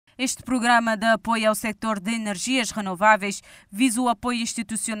Este programa de apoio ao setor de energias renováveis visa o apoio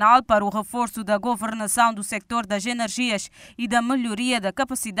institucional para o reforço da governação do setor das energias e da melhoria da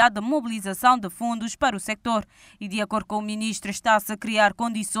capacidade de mobilização de fundos para o setor. E, de acordo com o ministro, está-se a criar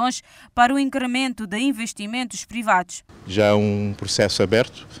condições para o incremento de investimentos privados. Já há um processo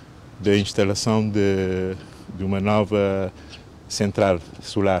aberto de instalação de uma nova central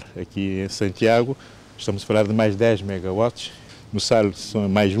solar aqui em Santiago. Estamos a falar de mais 10 megawatts. No Sal são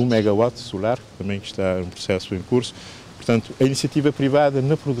mais 1 megawatt solar, também que está um processo em curso. Portanto, a iniciativa privada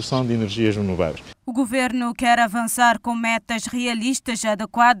na produção de energias renováveis. O Governo quer avançar com metas realistas,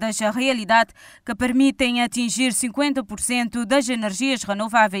 adequadas à realidade, que permitem atingir 50% das energias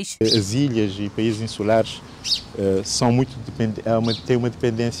renováveis. As ilhas e países insulares têm uma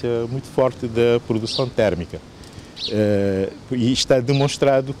dependência muito forte da produção térmica. E está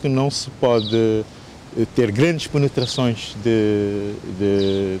demonstrado que não se pode ter grandes penetrações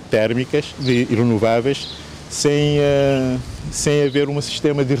de térmicas, de renováveis, sem haver um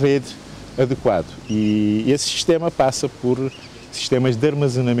sistema de rede adequado. E esse sistema passa por sistemas de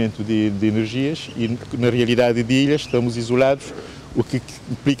armazenamento de energias e, na realidade de ilhas, estamos isolados, o que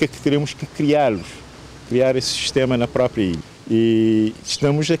implica que teremos que criar esse sistema na própria ilha. E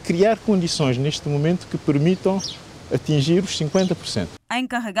estamos a criar condições neste momento que permitam atingir os 50%. A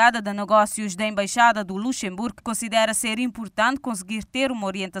encarregada de negócios da Embaixada do Luxemburgo considera ser importante conseguir ter uma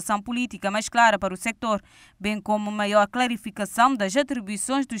orientação política mais clara para o setor, bem como maior clarificação das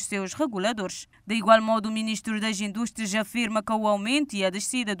atribuições dos seus reguladores. De igual modo, o ministro das Indústrias afirma que o aumento e a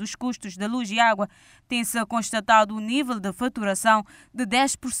descida dos custos da luz e água tem-se constatado um nível de faturação de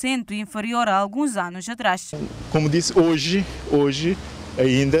 10% inferior a alguns anos atrás. Como disse, hoje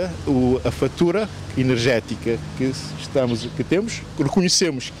ainda a fatura energética que temos,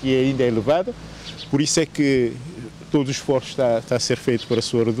 reconhecemos que ainda é elevada, por isso é que todo o esforço está a ser feito para a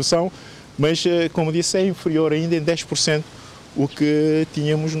sua redução, mas, como disse, é inferior ainda em 10% o que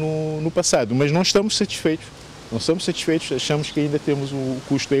tínhamos no passado. Mas não estamos satisfeitos, achamos que ainda temos o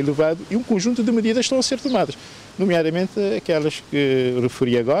custo elevado e um conjunto de medidas estão a ser tomadas, nomeadamente aquelas que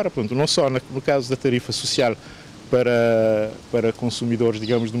referi agora, não só no caso da tarifa social para consumidores,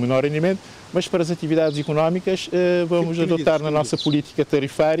 digamos, de menor rendimento, mas para as atividades económicas vamos adotar na nossa política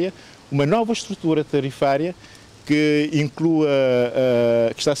tarifária uma nova estrutura tarifária que inclua,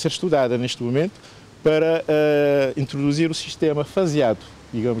 que está a ser estudada neste momento, para introduzir o sistema faseado,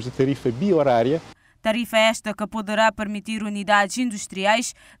 digamos, de tarifa bi-horária. Tarifa esta que poderá permitir unidades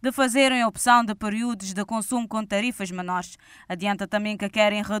industriais de fazerem opção de períodos de consumo com tarifas menores. Adianta também que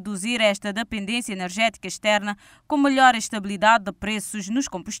querem reduzir esta dependência energética externa com melhor estabilidade de preços nos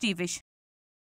combustíveis.